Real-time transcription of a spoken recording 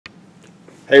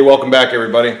Hey, welcome back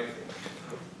everybody.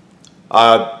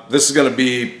 This is going to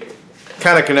be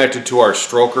kind of connected to our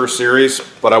stroker series,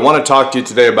 but I want to talk to you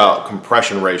today about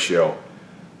compression ratio.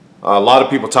 A lot of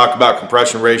people talk about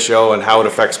compression ratio and how it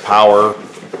affects power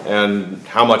and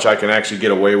how much I can actually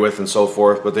get away with and so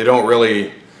forth, but they don't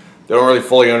really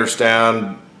fully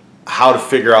understand how to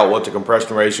figure out what the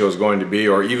compression ratio is going to be,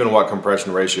 or even what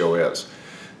compression ratio is.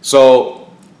 So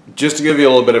just to give you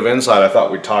a little bit of insight, I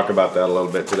thought we'd talk about that a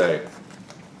little bit today.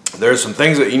 There's some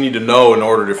things that you need to know in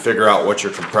order to figure out what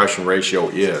your compression ratio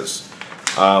is.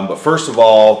 But first of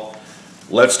all,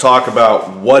 let's talk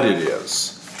about what it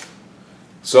is.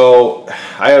 So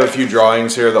I have a few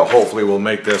drawings here that hopefully will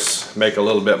make this make a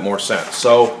little bit more sense.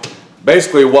 So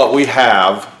basically what we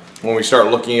have when we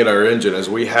start looking at our engine is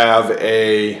we have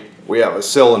a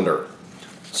cylinder.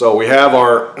 So we have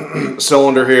our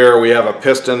cylinder here, we have a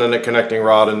piston and a connecting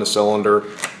rod in the cylinder.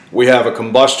 We have a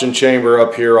combustion chamber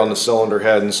up here on the cylinder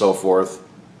head and so forth.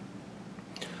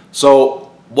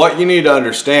 So what you need to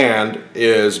understand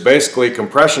is basically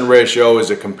compression ratio is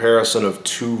a comparison of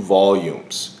two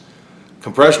volumes.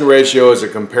 Compression ratio is a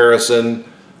comparison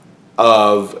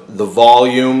of the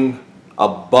volume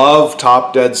above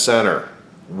top dead center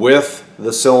with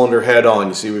the cylinder head on.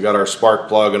 You see we got our spark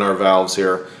plug and our valves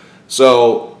here.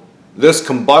 So this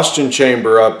combustion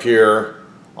chamber up here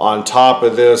on top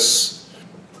of this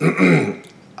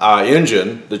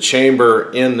engine, the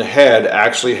chamber in the head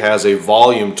actually has a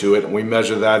volume to it, and we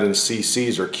measure that in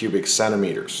cc's, or cubic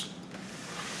centimeters.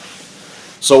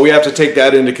 So we have to take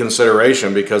that into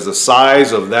consideration because the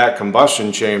size of that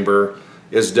combustion chamber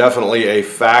is definitely a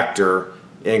factor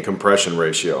in compression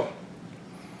ratio.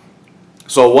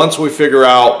 So once we figure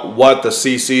out what the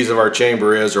cc's of our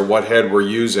chamber is, or what head we're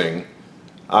using,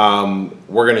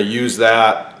 we're going to use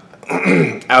that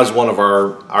as one of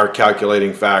our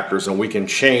calculating factors, and we can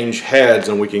change heads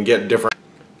and we can get different.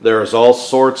 There's all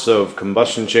sorts of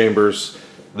combustion chambers.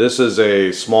 This is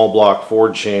a small block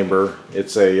Ford chamber.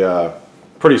 It's a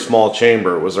pretty small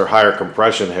chamber. It was their higher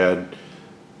compression head,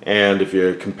 and if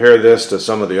you compare this to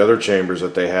some of the other chambers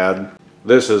that they had,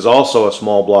 this is also a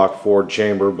small block Ford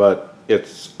chamber, but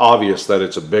it's obvious that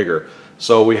it's a bigger.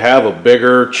 So we have a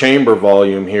bigger chamber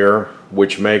volume here,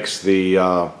 which makes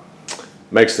the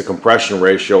compression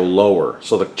ratio lower.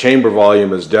 So the chamber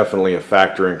volume is definitely a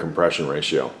factor in compression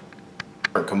ratio.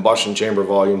 Combustion chamber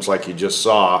volumes, like you just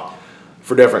saw,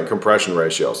 for different compression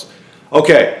ratios.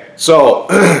 Okay, so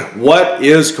what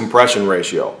is compression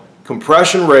ratio?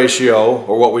 Compression ratio,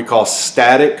 or what we call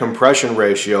static compression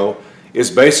ratio, is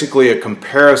basically a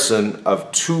comparison of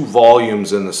two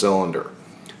volumes in the cylinder.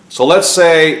 So let's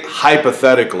say,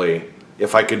 hypothetically,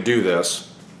 if I could do this,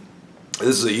 this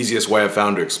is the easiest way I've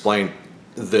found to explain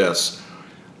this.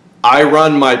 I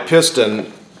run my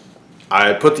piston,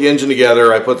 I put the engine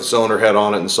together, I put the cylinder head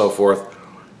on it and so forth,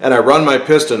 and I run my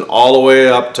piston all the way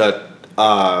up to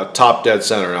top dead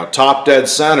center. Now top dead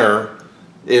center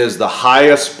is the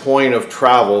highest point of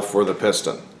travel for the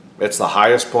piston. It's the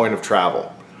highest point of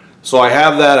travel. So I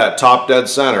have that at top dead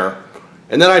center,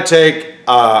 and then I take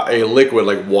a liquid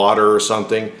like water or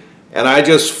something, and I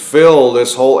just fill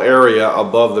this whole area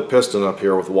above the piston up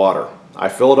here with water. I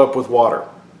fill it up with water.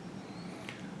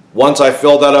 Once I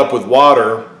fill that up with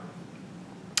water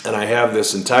and I have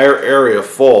this entire area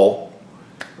full,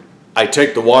 I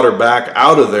take the water back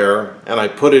out of there and I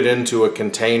put it into a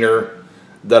container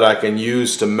that I can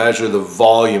use to measure the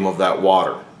volume of that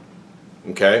water.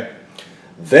 Okay?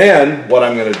 Then what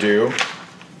I'm going to do,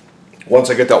 once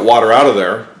I get that water out of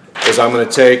there, is I'm going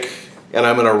to take and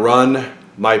I'm going to run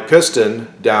my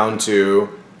piston down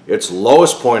to its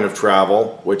lowest point of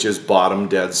travel, which is bottom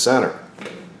dead center.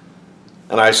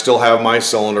 And I still have my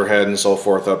cylinder head and so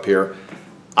forth up here.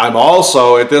 I'm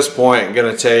also at this point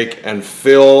going to take and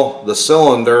fill the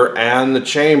cylinder and the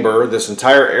chamber, this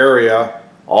entire area,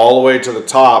 all the way to the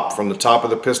top, from the top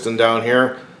of the piston down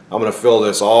here. I'm going to fill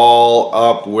this all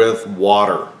up with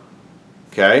water.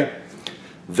 Okay?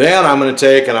 Then I'm going to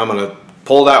take and I'm going to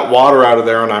pull that water out of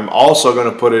there, and I'm also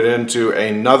going to put it into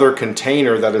another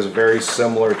container that is very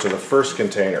similar to the first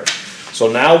container. So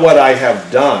now what I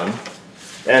have done,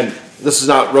 and this is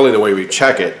not really the way we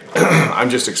check it, I'm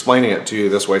just explaining it to you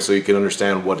this way so you can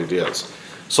understand what it is.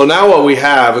 So now what we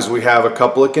have is we have a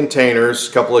couple of containers,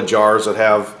 a couple of jars that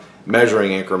have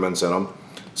measuring increments in them.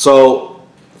 So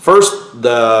first,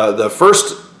 the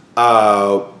first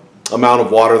amount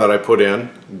of water that I put in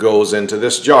goes into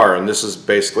this jar, and this is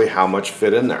basically how much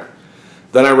fit in there.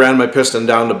 Then I ran my piston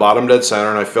down to bottom dead center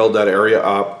and I filled that area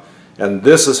up, and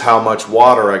this is how much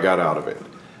water I got out of it.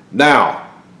 Now,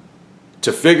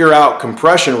 to figure out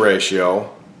compression ratio,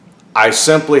 I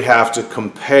simply have to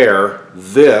compare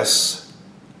this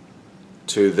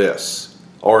to this.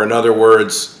 Or in other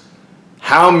words,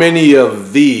 how many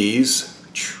of these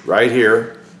right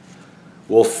here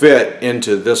will fit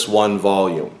into this one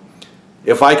volume?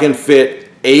 If I can fit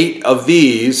 8 of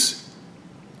these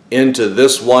into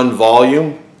this one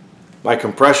volume, my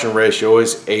compression ratio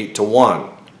is 8:1.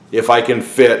 If I can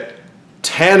fit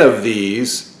 10 of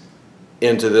these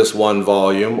into this one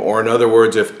volume, or in other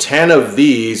words, if 10 of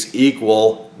these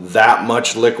equal that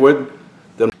much liquid,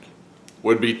 then it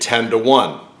would be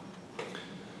 10:1.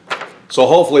 So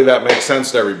hopefully that makes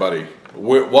sense to everybody.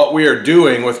 What we are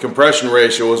doing with compression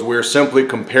ratio is we're simply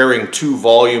comparing 2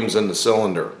 volumes in the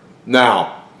cylinder.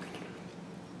 Now,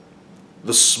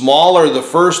 the smaller the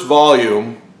first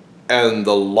volume and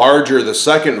the larger the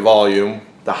second volume,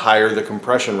 the higher the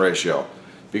compression ratio.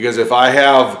 Because if I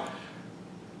have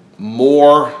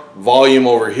more volume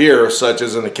over here, such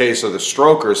as in the case of the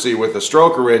stroker, see with the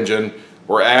stroker engine,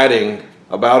 we're adding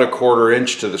about 1/4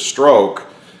 inch to the stroke,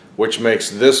 which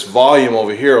makes this volume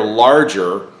over here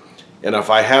larger. And if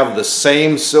I have the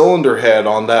same cylinder head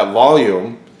on that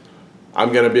volume,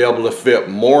 I'm going to be able to fit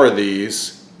more of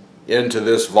these into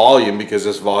this volume because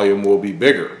this volume will be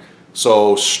bigger.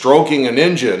 So stroking an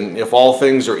engine, if all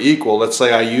things are equal, let's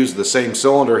say I use the same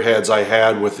cylinder heads I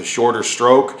had with the shorter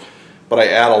stroke, but I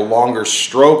add a longer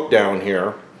stroke down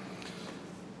here,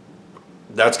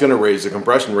 that's going to raise the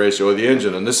compression ratio of the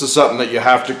engine. And this is something that you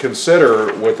have to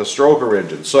consider with a stroker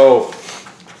engine. So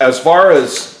as far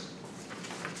as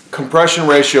compression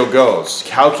ratio goes,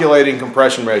 calculating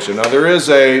compression ratio, now there is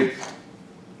a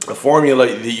formula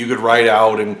that you could write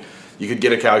out, and you could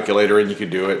get a calculator and you could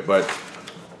do it, but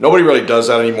nobody really does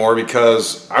that anymore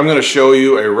because I'm going to show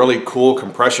you a really cool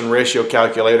compression ratio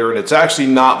calculator, and it's actually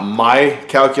not my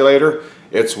calculator.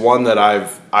 It's one that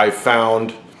I've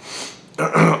found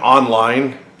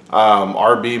online.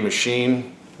 RB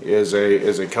Machine is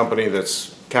a company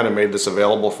that's kind of made this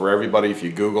available for everybody. If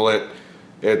you Google it,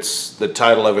 the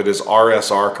title of it is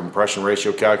RSR Compression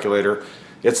Ratio Calculator.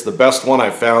 It's the best one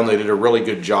I've found. They did a really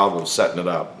good job of setting it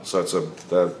up. So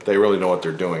they really know what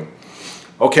they're doing.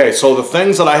 Okay, so the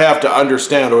things that I have to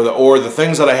understand, or the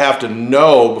things that I have to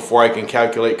know before I can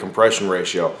calculate compression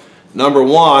ratio. Number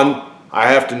one, I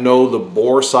have to know the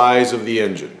bore size of the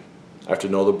engine. I have to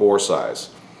know the bore size.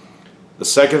 The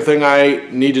second thing I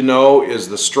need to know is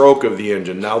the stroke of the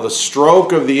engine. Now the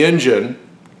stroke of the engine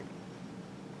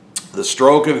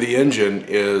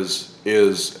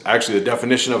is actually the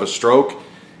definition of a stroke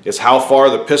is how far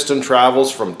the piston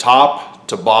travels from top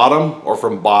to bottom or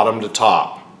from bottom to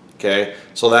top. Okay,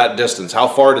 so that distance, how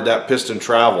far did that piston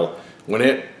travel? When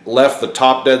it left the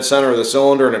top dead center of the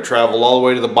cylinder and it traveled all the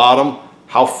way to the bottom,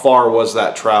 how far was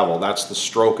that travel? That's the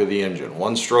stroke of the engine.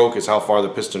 One stroke is how far the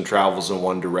piston travels in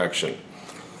one direction.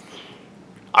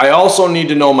 I also need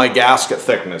to know my gasket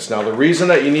thickness. Now the reason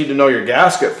that you need to know your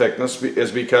gasket thickness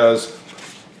is because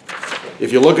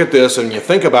if you look at this and you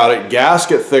think about it,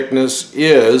 gasket thickness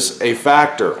is a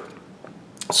factor.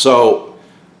 So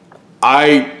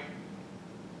I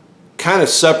kind of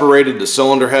separated the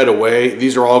cylinder head away.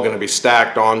 These are all going to be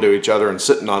stacked onto each other and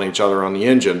sitting on each other on the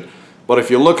engine. But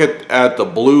if you look at the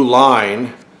blue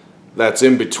line that's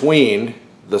in between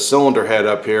the cylinder head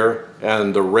up here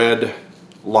and the red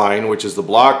line, which is the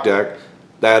block deck,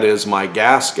 that is my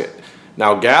gasket.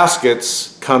 Now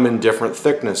gaskets come in different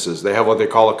thicknesses. They have what they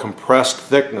call a compressed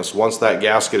thickness. Once that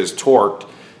gasket is torqued,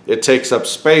 it takes up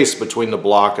space between the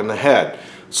block and the head.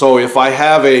 So if I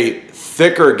have a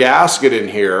thicker gasket in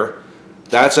here,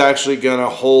 that's actually going to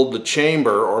hold the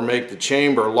chamber or make the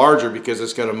chamber larger because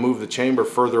it's going to move the chamber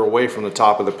further away from the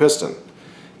top of the piston.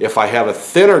 If I have a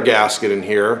thinner gasket in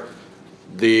here,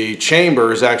 the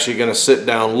chamber is actually going to sit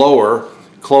down lower,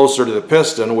 closer to the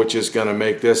piston, which is going to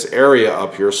make this area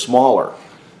up here smaller.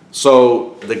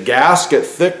 So the gasket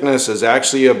thickness is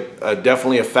actually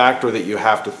definitely a factor that you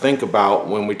have to think about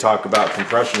when we talk about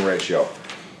compression ratio.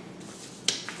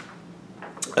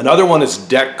 Another one is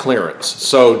deck clearance.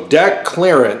 So deck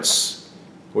clearance,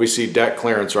 we see deck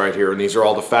clearance right here, and these are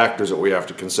all the factors that we have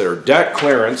to consider. Deck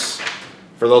clearance,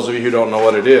 for those of you who don't know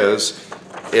what it is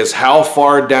how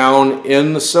far down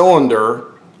in the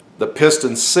cylinder the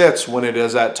piston sits when it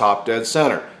is at top dead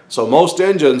center. So most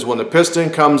engines, when the piston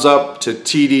comes up to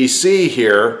TDC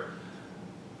here,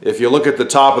 if you look at the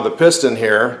top of the piston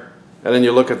here, and then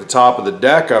you look at the top of the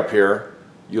deck up here,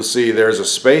 you'll see there's a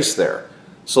space there.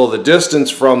 So the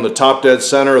distance from the top dead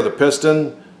center of the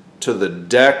piston to the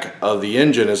deck of the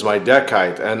engine is my deck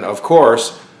height. And of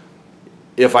course,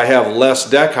 if I have less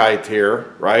deck height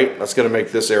here, right, that's going to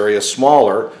make this area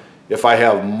smaller. If I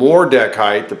have more deck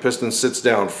height, the piston sits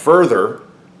down further,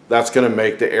 that's going to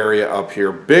make the area up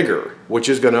here bigger, which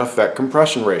is going to affect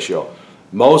compression ratio.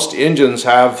 Most engines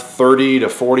have 30 to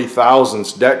 40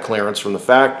 thousandths deck clearance from the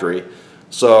factory.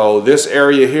 So this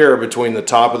area here between the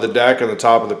top of the deck and the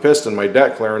top of the piston, my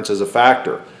deck clearance is a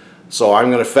factor. So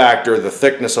I'm going to factor the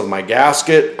thickness of my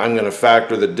gasket, I'm going to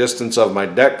factor the distance of my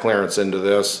deck clearance into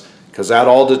this, because that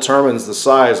all determines the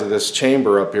size of this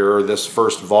chamber up here, or this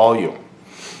first volume.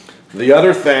 The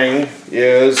other thing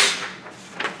is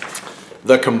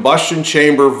the combustion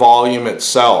chamber volume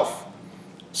itself.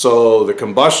 So the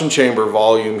combustion chamber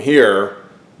volume here,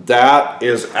 that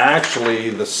is actually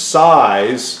the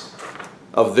size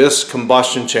of this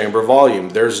combustion chamber volume.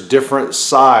 There's different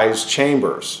size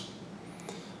chambers.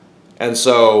 And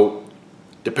so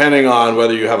depending on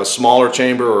whether you have a smaller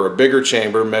chamber or a bigger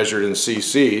chamber measured in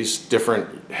cc's,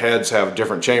 different heads have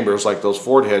different chambers, like those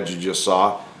Ford heads you just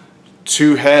saw.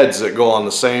 Two heads that go on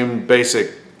the same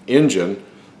basic engine,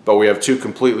 but we have two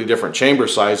completely different chamber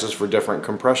sizes for different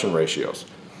compression ratios.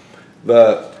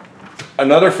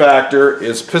 Another factor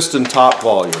is piston top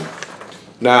volume.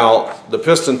 Now, the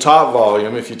piston top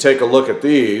volume, if you take a look at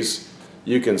these,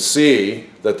 you can see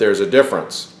that there's a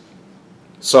difference.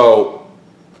 So,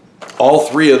 all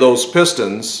three of those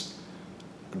pistons,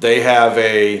 they have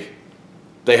a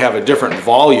different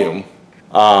volume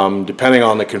depending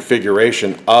on the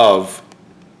configuration of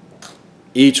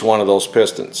each one of those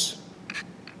pistons.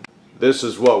 This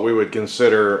is what we would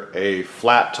consider a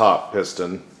flat top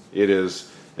piston.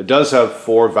 It does have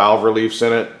 4 valve reliefs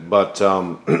in it, but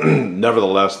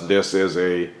nevertheless this is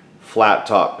a flat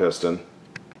top piston.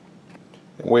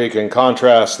 We can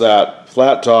contrast that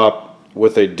flat top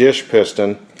with a dish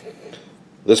piston.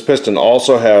 This piston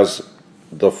also has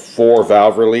the 4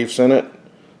 valve reliefs in it,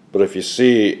 but if you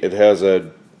see, it has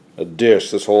a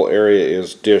dish. This whole area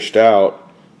is dished out,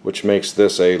 which makes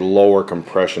this a lower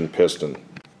compression piston.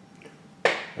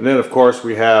 And then of course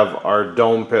we have our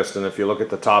dome piston. If you look at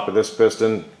the top of this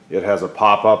piston, it has a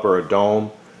pop-up or a dome,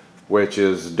 which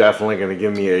is definitely going to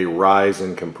give me a rise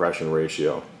in compression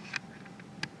ratio.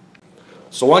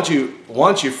 So once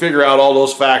you figure out all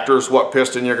those factors, what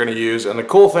piston you're going to use, and the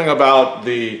cool thing about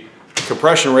the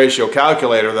compression ratio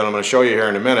calculator that I'm going to show you here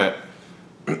in a minute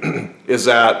is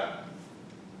that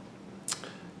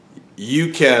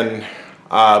you can,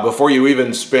 before you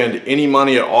even spend any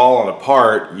money at all on a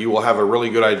part, you will have a really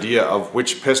good idea of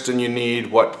which piston you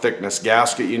need, what thickness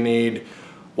gasket you need,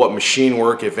 what machine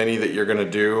work, if any, that you're going to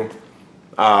do,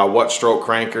 what stroke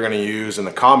crank you're going to use, and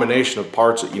the combination of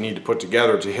parts that you need to put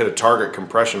together to hit a target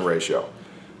compression ratio.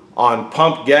 On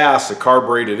pumped gas, a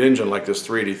carbureted engine like this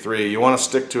 383, you want to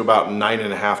stick to about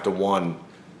 9.5 to 1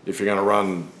 if you're going to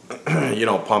run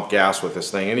pump gas with this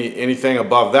thing. Anything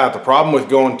above that, the problem with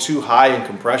going too high in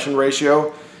compression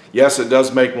ratio, yes, it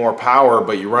does make more power,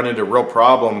 but you run into a real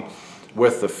problem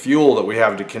with the fuel that we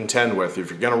have to contend with. If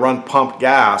you're going to run pumped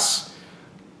gas,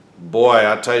 boy,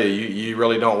 I tell you, you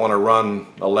really don't want to run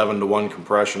 11 to 1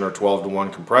 compression or 12 to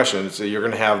 1 compression. You're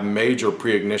going to have major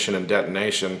pre-ignition and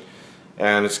detonation,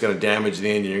 and it's going to damage the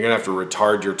engine. You're going to have to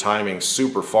retard your timing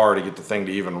super far to get the thing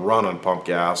to even run on pumped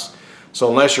gas. So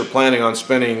unless you're planning on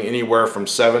spending anywhere from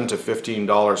 $7 to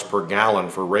 $15 per gallon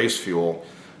for race fuel,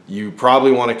 you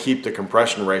probably want to keep the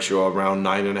compression ratio around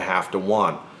 9.5 to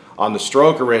 1. On the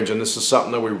stroker engine, this is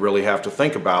something that we really have to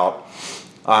think about.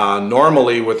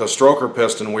 Normally with a stroker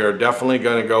piston, we are definitely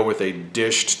going to go with a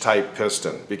dished type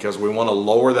piston because we want to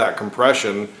lower that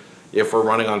compression if we're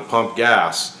running on pumped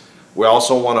gas. We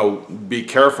also want to be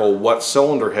careful what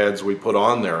cylinder heads we put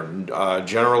on there.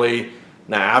 Generally,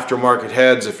 now aftermarket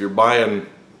heads, if you're buying,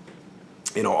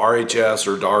 RHS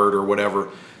or Dart or whatever,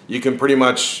 you can pretty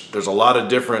much, there's a lot of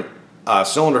different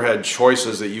cylinder head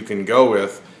choices that you can go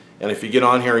with. And if you get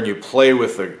on here and you play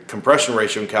with the compression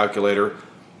ratio calculator,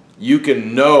 you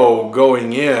can know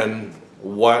going in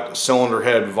what cylinder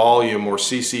head volume or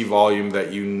cc volume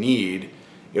that you need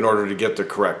in order to get the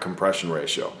correct compression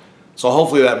ratio. So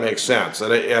hopefully that makes sense.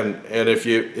 And if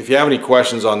you have any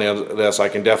questions on this, I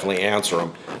can definitely answer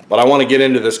them. But I want to get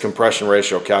into this compression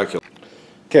ratio calculator.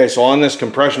 Okay, so on this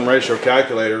compression ratio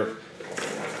calculator,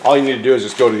 all you need to do is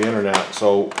just go to the internet.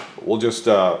 So we'll just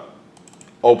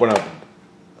open up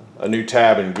a new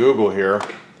tab in Google here,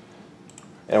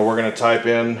 and we're going to type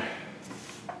in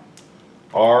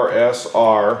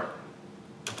RSR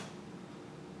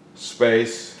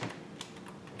space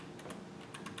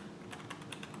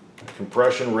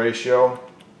compression ratio.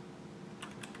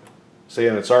 See,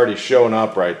 and it's already shown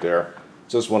up right there.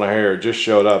 It's this one here, it just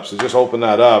showed up. So just open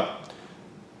that up,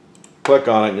 click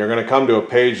on it, and you're going to come to a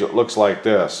page that looks like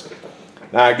this.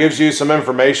 Now it gives you some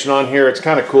information on here. It's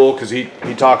kind of cool because he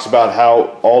talks about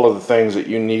how all of the things that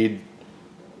you need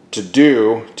to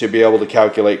do to be able to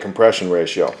calculate compression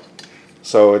ratio.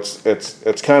 So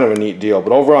it's kind of a neat deal.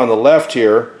 But over on the left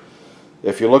here,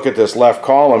 if you look at this left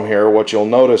column here, what you'll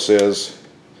notice is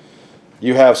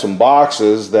you have some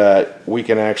boxes that we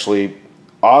can actually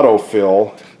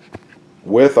autofill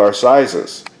with our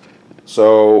sizes.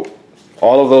 So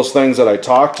all of those things that I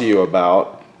talked to you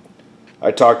about,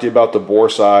 I talked to you about the bore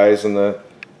size and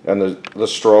the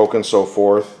stroke and so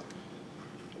forth,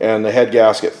 and the head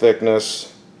gasket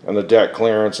thickness and the deck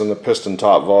clearance and the piston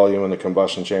top volume and the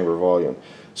combustion chamber volume.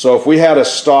 So if we had a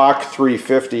stock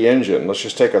 350 engine, let's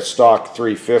just take a stock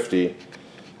 350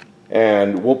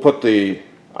 and we'll put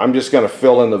I'm just going to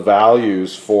fill in the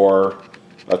values for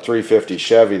a 350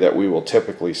 Chevy that we will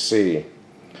typically see.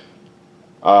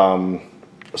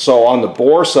 So on the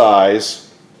bore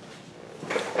size,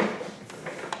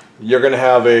 you're going to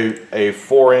have a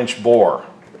 4-inch bore.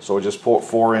 So we just put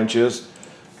 4 inches.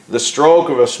 The stroke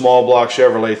of a small block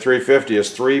Chevrolet 350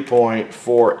 is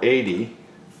 3.480.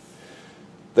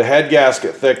 The head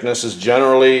gasket thickness is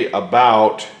generally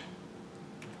about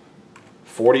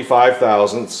 45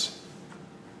 thousandths.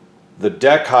 The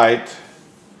deck height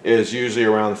is usually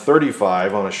around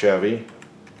 35 on a Chevy.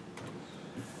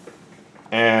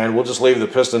 And we'll just leave the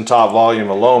piston top volume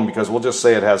alone because we'll just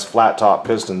say it has flat top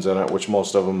pistons in it, which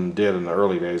most of them did in the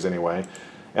early days anyway.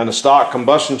 And the stock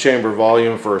combustion chamber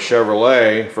volume for a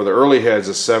Chevrolet for the early heads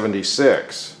is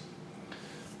 76.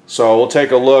 So we'll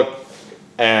take a look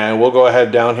and we'll go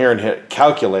ahead down here and hit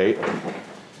calculate.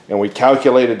 And we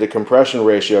calculated the compression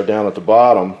ratio down at the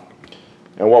bottom.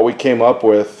 And what we came up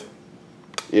with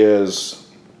is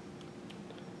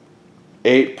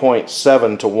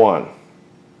 8.7 to 1.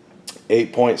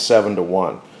 8.7 to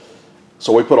 1.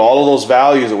 So we put all of those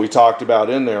values that we talked about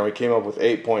in there and we came up with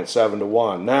 8.7 to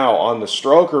 1. Now on the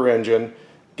stroker engine,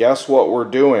 guess what we're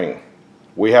doing?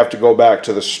 We have to go back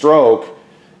to the stroke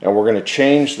and we're going to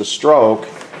change the stroke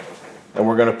and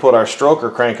we're going to put our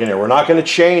stroker crank in here. We're not going to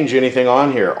change anything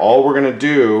on here. All we're going to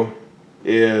do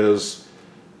is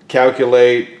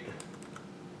calculate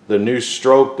the new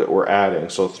stroke that we're adding.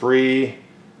 So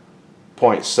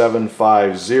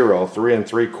 3.750,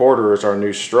 3 3/4 is our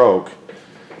new stroke.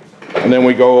 And then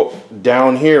we go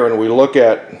down here and we look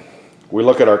at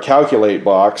our calculate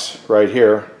box right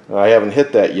here. I haven't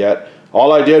hit that yet.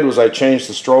 All I did was I changed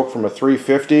the stroke from a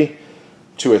 350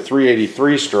 to a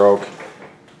 383 stroke,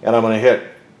 and I'm going to hit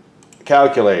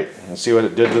calculate and see what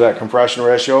it did to that compression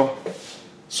ratio.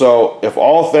 So if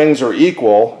all things are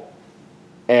equal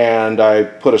and I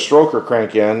put a stroker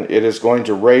crank in, it is going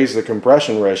to raise the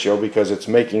compression ratio because it's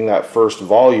making that first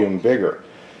volume bigger.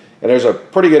 And there's a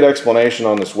pretty good explanation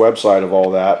on this website of all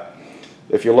that.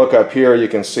 If you look up here, you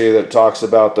can see that it talks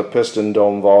about the piston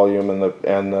dome volume and the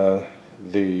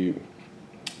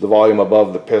volume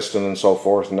above the piston and so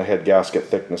forth, and the head gasket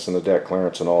thickness and the deck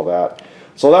clearance and all that.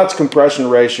 So that's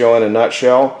compression ratio in a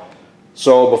nutshell.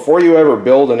 So before you ever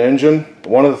build an engine,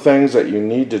 one of the things that you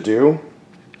need to do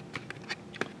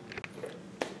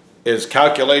is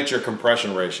calculate your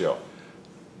compression ratio.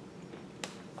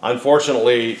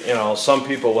 Unfortunately, you know, some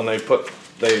people when they put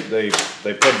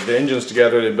the engines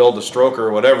together, they build the stroker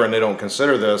or whatever, and they don't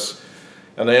consider this,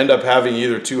 and they end up having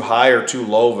either too high or too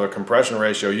low of a compression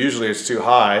ratio. Usually it's too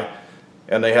high,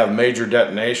 and they have major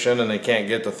detonation, and they can't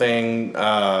get the thing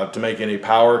to make any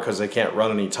power because they can't run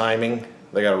any timing.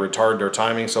 They got to retard their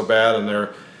timing so bad, and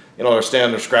they're standing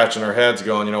there scratching their heads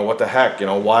going, you know, what the heck, you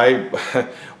know, why am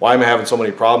I having so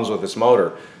many problems with this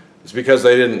motor? It's because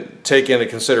they didn't take into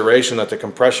consideration that the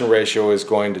compression ratio is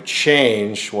going to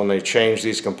change when they change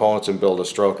these components and build a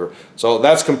stroker. So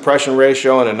that's compression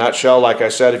ratio in a nutshell. Like I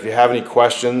said, if you have any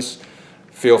questions,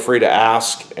 feel free to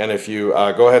ask. And if you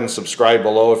go ahead and subscribe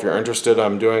below if you're interested.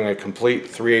 I'm doing a complete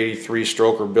 383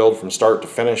 stroker build from start to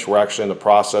finish. We're actually in the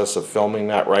process of filming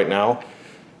that right now.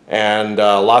 And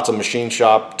lots of machine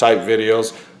shop type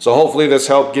videos. So hopefully this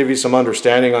helped give you some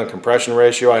understanding on compression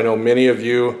ratio. I know many of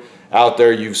you out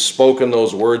there, you've spoken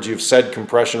those words, you've said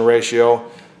compression ratio,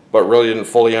 but really didn't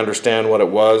fully understand what it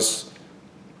was.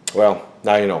 Well,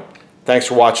 now you know. Thanks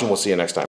for watching. We'll see you next time.